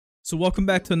So welcome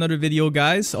back to another video,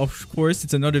 guys. Of course,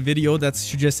 it's another video that's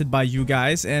suggested by you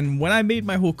guys. And when I made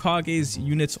my Hokage's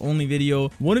units only video,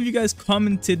 one of you guys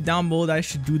commented down below that I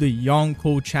should do the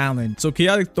Yonko challenge. So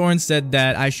Chaotic Thorn said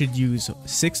that I should use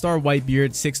 6-star Whitebeard,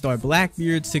 6-star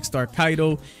Blackbeard, 6-star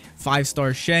Kaido,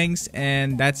 5-star Shanks,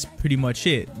 and that's pretty much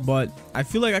it. But I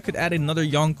feel like I could add another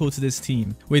Yonko to this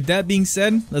team. With that being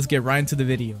said, let's get right into the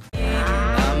video.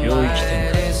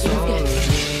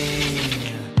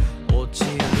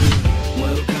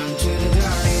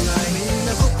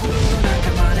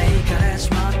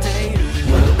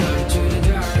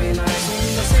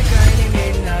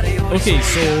 Okay,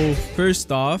 so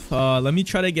first off, let me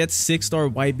try to get 6-star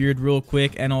Whitebeard real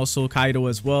quick, and also Kaido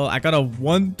as well. I got a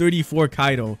 134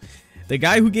 Kaido. The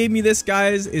guy who gave me this,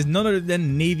 guys, is none other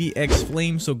than Navy X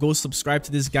Flame, so go subscribe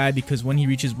to this guy because when he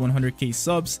reaches 100k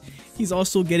subs, he's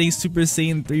also getting Super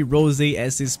Saiyan 3 Rose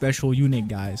as his special unit,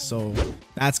 guys. So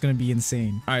that's gonna be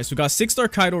insane. All right, so we got 6-star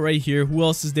Kaido right here. Who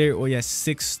else is there? Oh yes,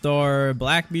 6-star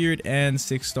Blackbeard and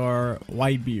 6-star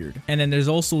Whitebeard. And then there's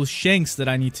also Shanks that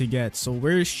I need to get. So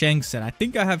where is Shanks at? I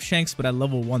think I have Shanks, but at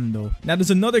level 1 though. Now there's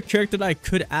another character that I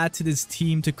could add to this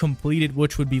team to complete it,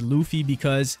 which would be Luffy,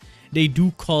 because they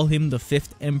do call him the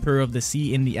 5th Emperor of the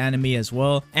Sea in the anime as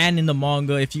well, and in the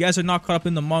manga. If you guys are not caught up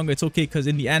in the manga, it's okay, because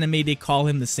in the anime they call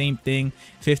him the same thing,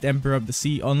 5th Emperor of the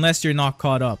Sea, unless you're not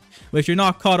caught up. But if you're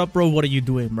not caught up, bro, what are you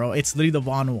doing, bro? It's literally the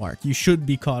Wano arc. You should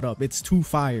be caught up. It's too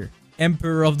fire.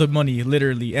 Emperor of the money,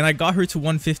 literally. And I got her to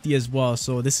 150 as well,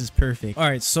 so this is perfect. All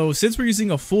right, so since we're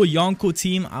using a full Yonko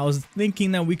team, I was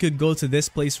thinking that we could go to this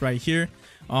place right here.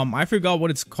 I forgot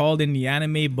what it's called in the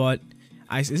anime, but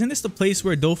isn't this the place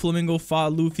where Doflamingo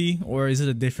fought Luffy, or is it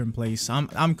a different place?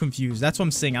 I'm confused. That's what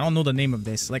I'm saying. I don't know the name of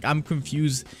this. Like, I'm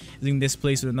confused using this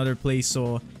place or another place,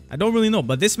 so I don't really know.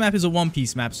 But this map is a One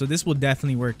Piece map, so this will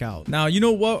definitely work out. Now, you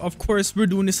know what? Of course, we're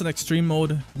doing this in extreme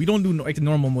mode. We don't do like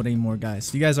normal mode anymore,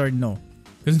 guys. You guys already know,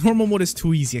 because normal mode is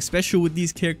too easy, especially with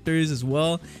these characters as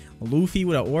well. Luffy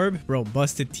with an orb, bro.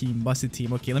 Busted team, busted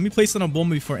team. Okay, let me place on a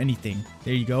bomb before anything.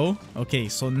 There you go. Okay,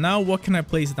 so now what can I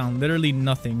place down? Literally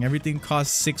nothing. Everything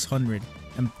costs 600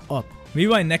 and up. Maybe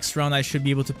by next round I should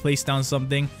be able to place down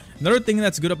something. Another thing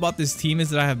that's good about this team is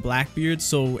that I have Blackbeard,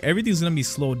 so everything's gonna be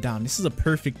slowed down. This is a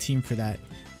perfect team for that.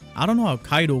 I don't know how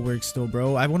Kaido works though,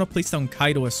 bro. I want to place down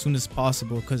Kaido as soon as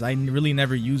possible because I really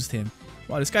never used him.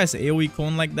 Wow, this guy's AoE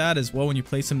cone like that as well when you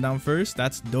place him down first.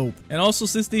 That's dope. And also,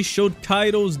 since they showed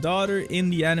Kaido's daughter in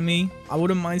the anime, I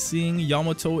wouldn't mind seeing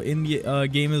Yamato in the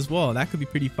game as well. That could be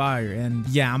pretty fire. And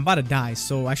yeah, I'm about to die,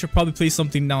 so I should probably place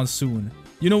something down soon.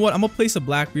 You know what? I'm gonna place a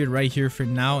Blackbeard right here for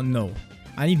now. No,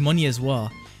 I need money as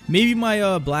well. Maybe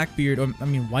my Blackbeard, or I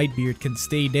mean Whitebeard, can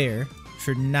stay there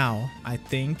for now, I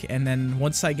think. And then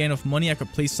once I get enough money, I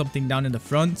could place something down in the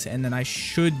front, and then I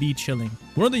should be chilling.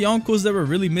 One of the Yonkos that we're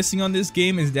really missing on this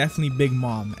game is definitely Big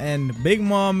Mom, and Big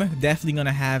Mom definitely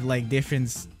gonna have like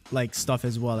different like stuff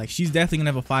as well. Like, she's definitely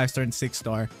gonna have a 5-star and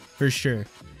 6-star for sure.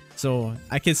 So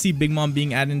I can see Big Mom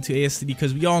being added into ASTD,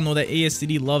 because we all know that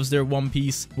ASTD loves their One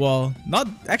Piece. Well, not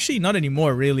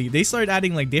anymore, really. They started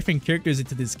adding like different characters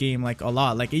into this game, like a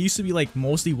lot. Like, it used to be like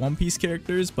mostly One Piece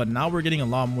characters, but now we're getting a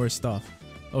lot more stuff.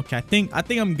 Okay, I think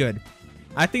I'm good.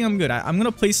 I think I'm good. I'm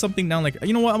gonna place something down, like,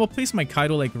 you know what? I'm gonna place my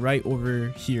Kaido like right over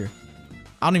here.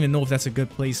 I don't even know if that's a good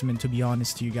placement, to be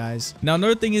honest to you guys. Now,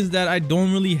 another thing is that I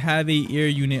don't really have a air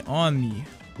unit on me.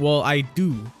 Well, I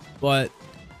do, but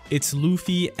it's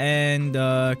Luffy and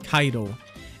Kaido,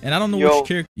 and I don't know which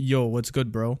character. Yo, what's good,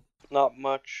 bro? Not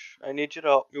much. I need you to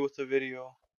help me with the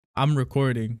video. I'm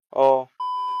recording. Oh.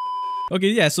 Okay,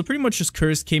 yeah, so pretty much just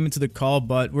Curse came into the call,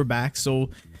 but we're back. So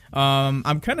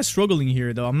I'm kind of struggling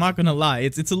here though, I'm not gonna lie.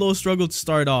 It's a little struggle to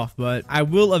start off, but I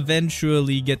will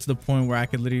eventually get to the point where I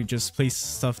could literally just place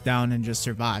stuff down and just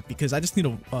survive, because I just need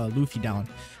a Luffy down.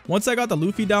 Once I got the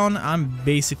Luffy down, I'm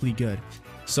basically good.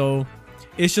 So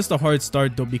it's just a hard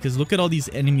start though, because look at all these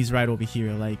enemies right over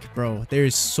here. Like, bro, there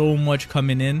is so much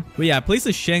coming in. But yeah, I placed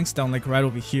the Shanks down like right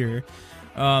over here.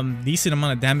 Decent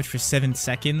amount of damage for 7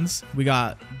 seconds. We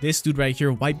got this dude right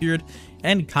here, Whitebeard,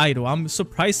 and Kaido. I'm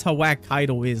surprised how whack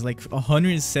Kaido is, like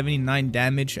 179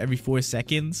 damage every 4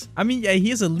 seconds. I mean, yeah, he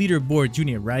has a leaderboard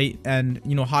unit, right? And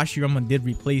you know, Hashirama did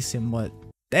replace him, but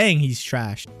dang, he's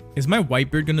trash. Is my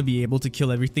Whitebeard gonna be able to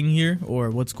kill everything here,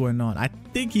 or what's going on? I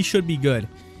think he should be good.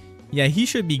 Yeah, he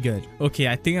should be good. Okay,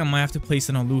 I think I might have to place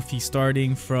it on Luffy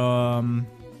starting from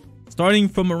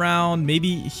around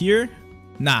maybe here.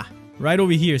 Nah, right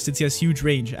over here, since he has huge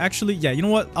range. Actually, yeah, you know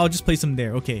what? I'll just place him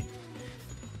there. Okay.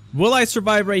 Will I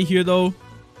survive right here though?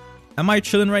 Am I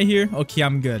chilling right here? Okay,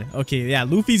 I'm good. Okay, yeah,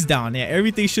 Luffy's down. Yeah,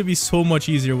 everything should be so much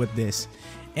easier with this.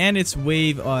 and it's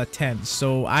wave 10.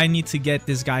 So I need to get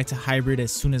this guy to hybrid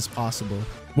as soon as possible.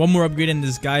 One more upgrade in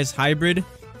this guy's hybrid,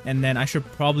 and then I should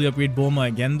probably upgrade Bulma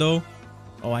again though.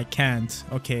 Oh, I can't.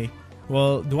 Okay.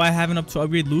 Well, do I have enough to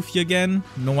upgrade Luffy again?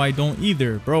 No, I don't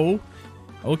either, bro.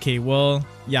 Okay, well,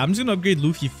 yeah, I'm just gonna upgrade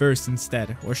Luffy first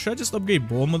instead. Or should I just upgrade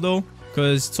Bulma though?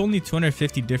 Because it's only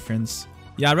 250 difference.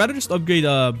 Yeah, I'd rather just upgrade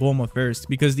Bulma first,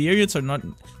 because the areas are not,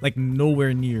 like,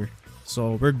 nowhere near.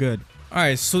 So, we're good.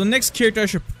 Alright, so the next character I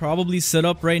should probably set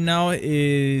up right now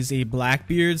is a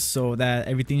Blackbeard, so that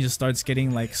everything just starts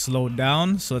getting, like, slowed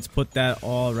down. So let's put that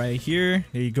all right here.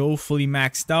 There you go, fully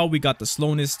maxed out. We got the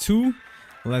slowness too.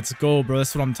 Let's go, bro.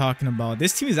 That's what I'm talking about.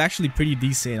 This team is actually pretty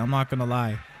decent, I'm not gonna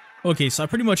lie. Okay, so I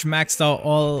pretty much maxed out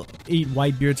all 8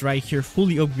 Whitebeards right here,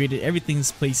 fully upgraded.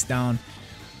 Everything's placed down.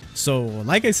 So,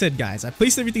 like I said, guys, I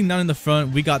placed everything down in the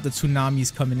front. We got the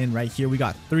Tsunamis coming in right here. We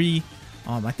got 3.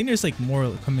 I think there's like more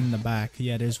coming in the back.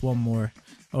 Yeah, there's one more.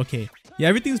 Okay. Yeah,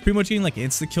 everything's pretty much getting like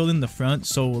insta-killed in the front.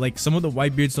 So, like, some of the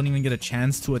Whitebeards don't even get a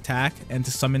chance to attack and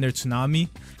to summon their Tsunami.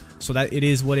 So that it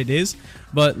is what it is.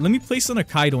 But let me place on a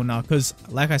Kaido now, because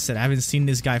like I said, I haven't seen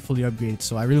this guy fully upgraded.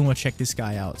 So I really want to check this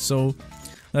guy out. So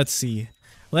let's see.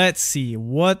 Let's see.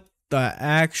 What the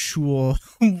actual...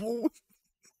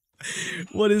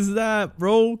 What is that,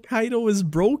 bro? Kaido is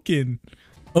broken.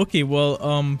 Okay, well,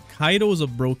 Kaido is a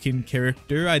broken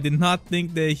character. I did not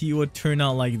think that he would turn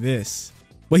out like this.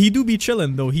 But he do be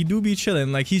chilling, though. He do be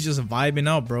chilling. Like, he's just vibing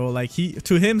out, bro. Like,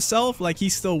 to himself, like,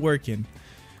 he's still working.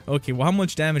 Okay, well, how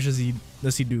much damage does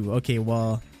he do? Okay,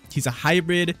 well, he's a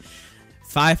hybrid.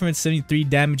 573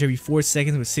 damage every 4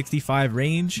 seconds with 65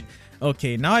 range.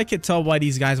 Okay, now I can tell why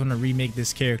these guys want to remake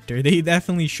this character. They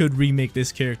definitely should remake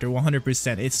this character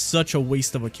 100%. It's such a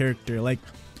waste of a character. Like,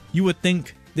 you would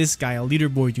think this guy, a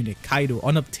leaderboard unit, Kaido,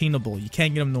 unobtainable, you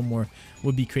can't get him no more,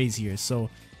 would be crazier. So,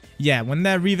 yeah, when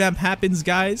that revamp happens,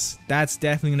 guys, that's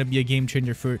definitely going to be a game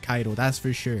changer for Kaido. That's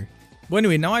for sure. But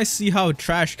anyway, now I see how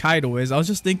trash Kaido is. I was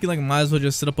just thinking, like, might as well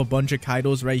just set up a bunch of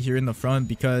Kaidos right here in the front,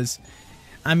 because...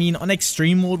 I mean, on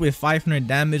extreme mode with 500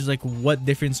 damage, like, what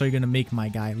difference are you gonna make, my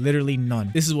guy? Literally none.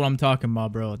 This is what I'm talking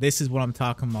about, bro. This is what I'm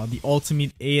talking about. The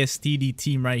ultimate ASTD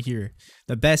team right here.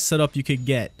 The best setup you could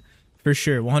get. For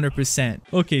sure, 100%.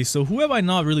 Okay, so who have I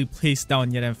not really placed down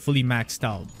yet and fully maxed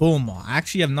out? Bulma. I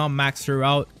actually have not maxed her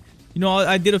out. You know,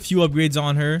 I did a few upgrades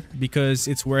on her because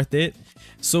it's worth it.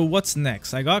 So what's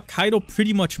next? I got Kaido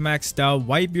pretty much maxed out.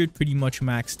 Whitebeard pretty much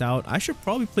maxed out. I should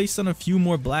probably place on a few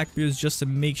more Blackbeards just to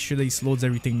make sure that he slows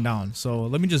everything down. So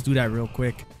let me just do that real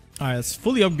quick. Alright, let's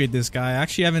fully upgrade this guy. I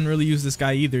actually haven't really used this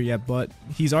guy either yet, but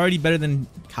he's already better than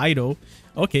Kaido.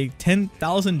 Okay,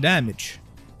 10,000 damage.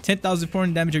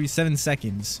 10,400 damage every 7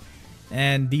 seconds.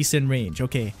 And decent range.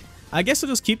 Okay. I guess I'll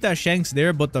just keep that Shanks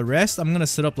there, but the rest I'm gonna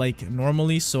set up like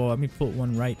normally. So let me put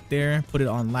one right there. Put it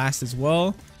on last as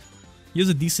well. He has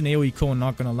a decent AoE cone,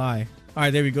 not gonna lie.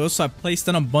 Alright, there we go. So I placed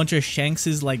on a bunch of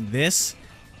Shankses like this.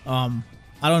 I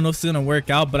don't know if it's gonna work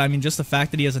out, but I mean, just the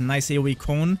fact that he has a nice AoE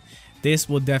cone, this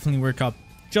will definitely work out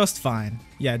just fine.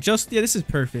 Yeah, this is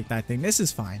perfect, I think. This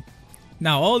is fine.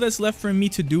 Now, all that's left for me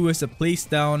to do is to place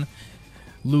down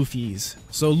Luffy's.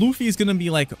 So Luffy is gonna be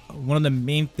like one of the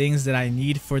main things that I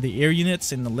need for the air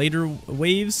units in the later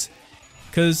waves,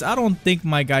 because I don't think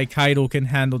my guy Kaido can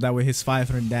handle that with his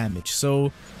 500 damage.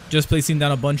 So just placing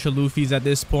down a bunch of Luffy's at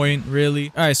this point, really.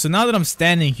 Alright, so now that I'm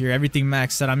standing here, everything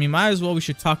maxed out, I mean, might as well we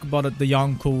should talk about the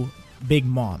Yonko Big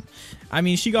Mom. I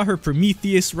mean, she got her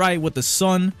Prometheus, right, with the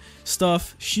sun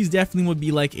stuff. She's definitely would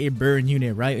be like a burn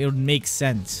unit, right? It would make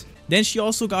sense. Then she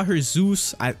also got her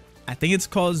Zeus. I think it's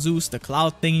called Zeus, the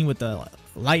cloud thingy with the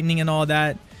lightning and all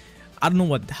that. I don't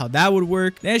know how that would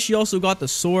work. Then she also got the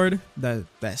sword, that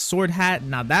sword hat.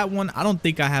 Now that one, I don't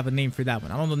think I have a name for that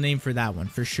one. I don't know the name for that one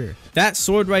for sure. That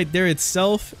sword right there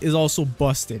itself is also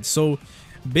busted. So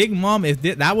Big Mom, if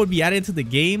that would be added to the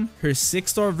game, her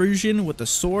 6-star version with the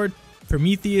sword,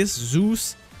 Prometheus,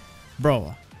 Zeus,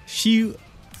 bro, she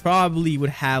probably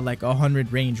would have like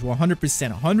 100 range, 100%,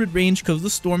 100 range, because the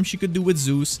storm she could do with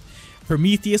Zeus,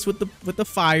 Prometheus with the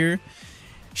fire.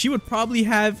 She would probably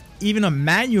have even a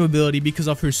manual ability because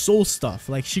of her soul stuff.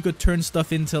 Like, she could turn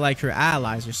stuff into like her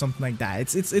allies or something like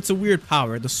that. It's a weird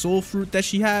power. The soul fruit that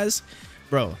she has,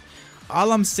 bro.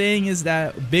 All I'm saying is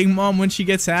that Big Mom, when she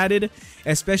gets added,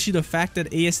 especially the fact that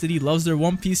ASTD loves their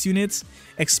One Piece units,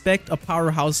 expect a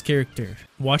powerhouse character.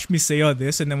 Watch me say all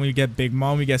this, and then when we get Big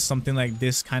Mom, we get something like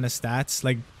this kind of stats,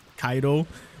 like Kaido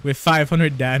with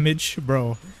 500 damage,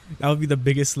 bro. That would be the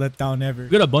biggest letdown ever. We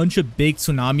got a bunch of big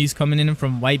Tsunamis coming in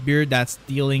from Whitebeard that's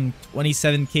dealing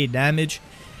 27k damage.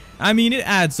 I mean, it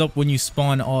adds up when you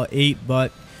spawn all 8,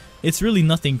 but it's really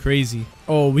nothing crazy.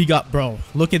 Oh, we got, bro,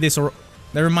 look at this.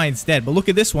 Never mind, it's dead. But look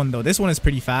at this one, though. This one is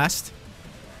pretty fast.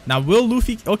 Now, will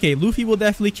Luffy... Okay, Luffy will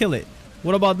definitely kill it.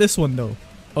 What about this one, though?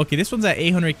 Okay, this one's at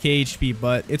 800k HP,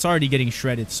 but it's already getting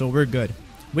shredded, so we're good.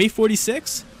 Wave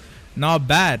 46? Not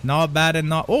bad. Not bad and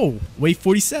not... Oh, wave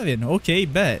 47. Okay,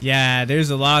 bet. Yeah, there's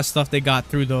a lot of stuff they got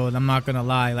through, though. I'm not gonna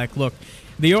lie. Like, look.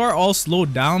 They are all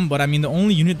slowed down, but I mean, the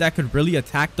only unit that could really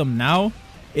attack them now,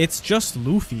 it's just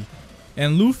Luffy.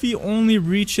 And Luffy only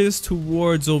reaches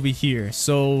towards over here.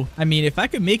 So, I mean, if I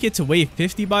could make it to wave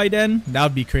 50 by then, that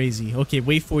would be crazy. Okay,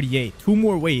 wave 48. 2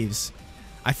 more waves.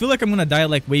 I feel like I'm going to die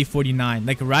at like wave 49.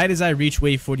 Like right as I reach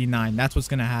wave 49. That's what's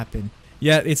going to happen.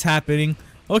 Yeah, it's happening.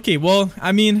 Okay, well,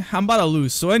 I mean, I'm about to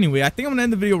lose. So anyway, I think I'm going to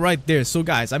end the video right there. So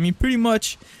guys, I mean, pretty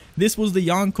much... This was the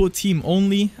Yonko team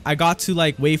only. I got to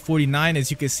like wave 49.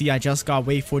 As you can see, I just got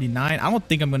wave 49. I don't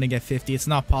think I'm going to get 50. It's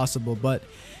not possible. But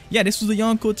yeah, this was the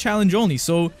Yonko challenge only.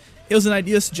 So it was an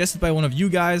idea suggested by one of you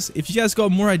guys. If you guys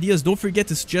got more ideas, don't forget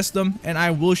to suggest them. And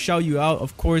I will shout you out,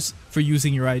 of course, for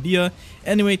using your idea.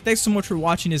 Anyway, thanks so much for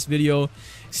watching this video.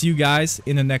 See you guys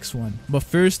in the next one. But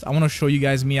first, I want to show you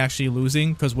guys me actually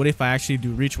losing. Because what if I actually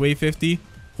do reach wave 50?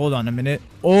 Hold on a minute.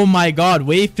 Oh my god,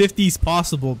 wave 50 is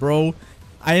possible, bro.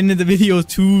 I ended the video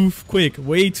too quick,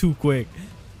 way too quick.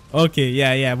 Okay,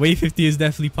 yeah, wave 50 is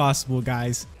definitely possible,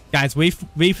 guys. Guys, wave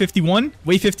 51,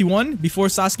 wave 51 before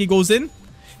Sasuke goes in.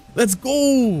 Let's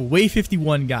go, wave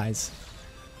 51, guys.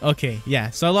 Okay,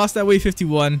 yeah, so I lost that wave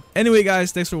 51. Anyway,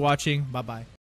 guys, thanks for watching. Bye-bye.